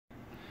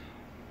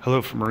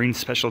Hello from Marine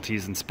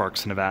Specialties in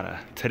Sparks,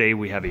 Nevada. Today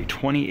we have a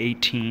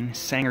 2018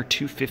 Sanger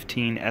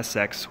 215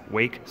 SX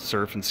wake,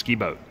 surf, and ski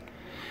boat.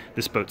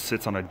 This boat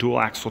sits on a dual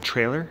axle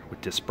trailer with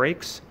disc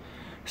brakes,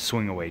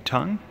 swing away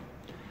tongue.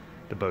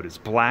 The boat is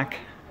black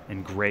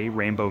and gray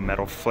rainbow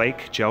metal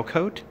flake gel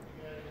coat,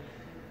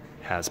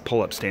 has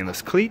pull-up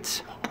stainless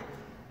cleats,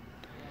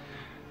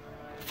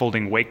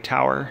 folding wake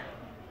tower,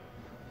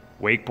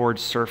 wakeboard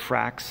surf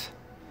racks,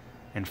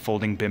 and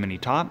folding bimini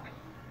top.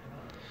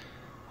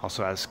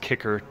 Also has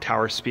kicker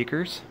tower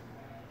speakers.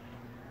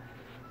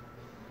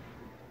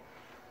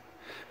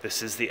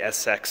 This is the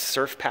SX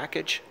surf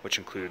package, which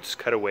includes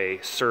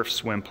cutaway surf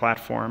swim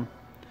platform,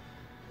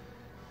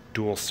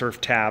 dual surf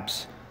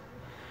tabs,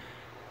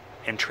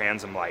 and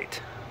transom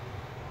light.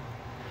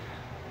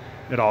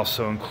 It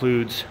also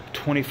includes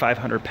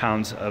 2,500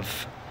 pounds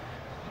of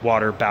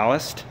water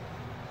ballast.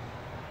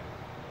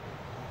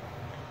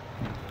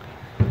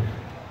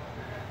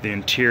 The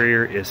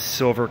interior is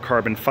silver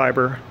carbon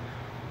fiber,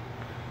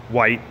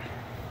 white,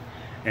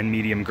 and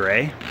medium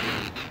gray.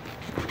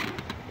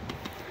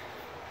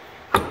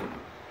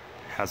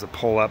 Has a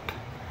pull-up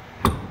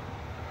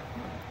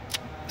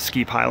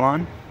ski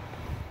pylon.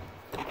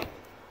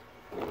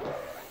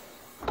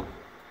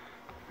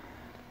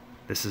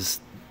 This is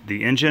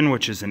the engine,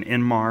 which is an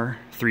Inmar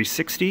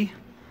 360.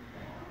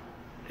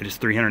 It is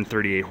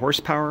 338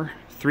 horsepower,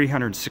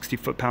 360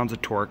 foot-pounds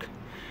of torque,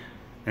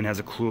 and has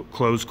a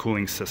closed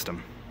cooling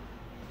system.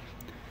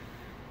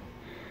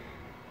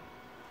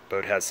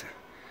 Boat has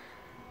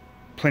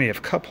plenty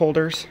of cup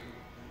holders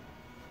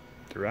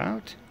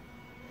throughout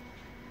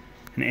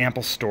and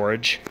ample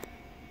storage.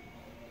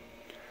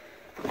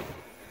 You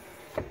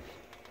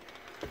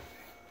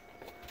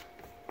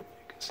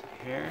can see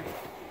here.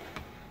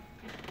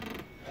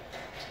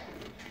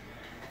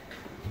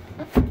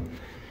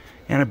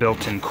 And a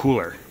built-in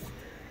cooler.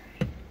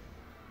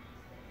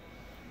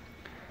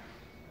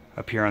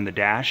 Up here on the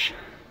dash,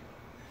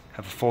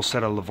 have a full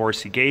set of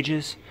Lavorsi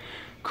gauges,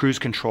 cruise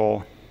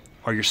control,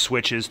 are your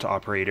switches to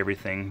operate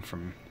everything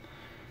from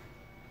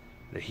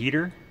the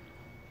heater,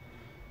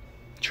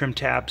 trim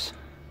tabs,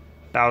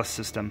 ballast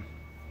system,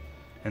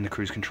 and the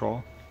cruise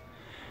control.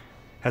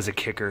 Has a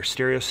kicker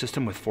stereo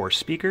system with 4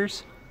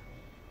 speakers,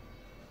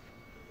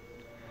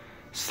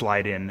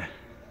 slide-in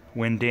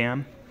wind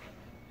dam,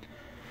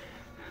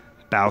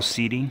 bow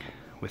seating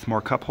with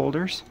more cup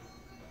holders,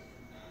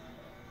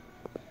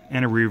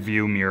 and a rear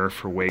view mirror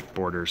for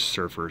wakeboarders,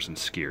 surfers, and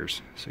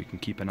skiers, so you can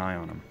keep an eye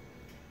on them.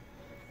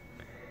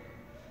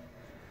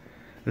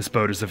 This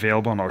boat is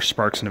available in our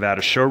Sparks,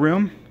 Nevada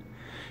showroom.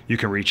 You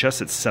can reach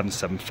us at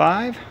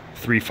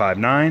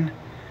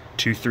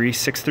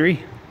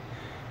 775-359-2363.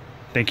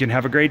 Thank you and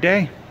have a great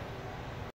day.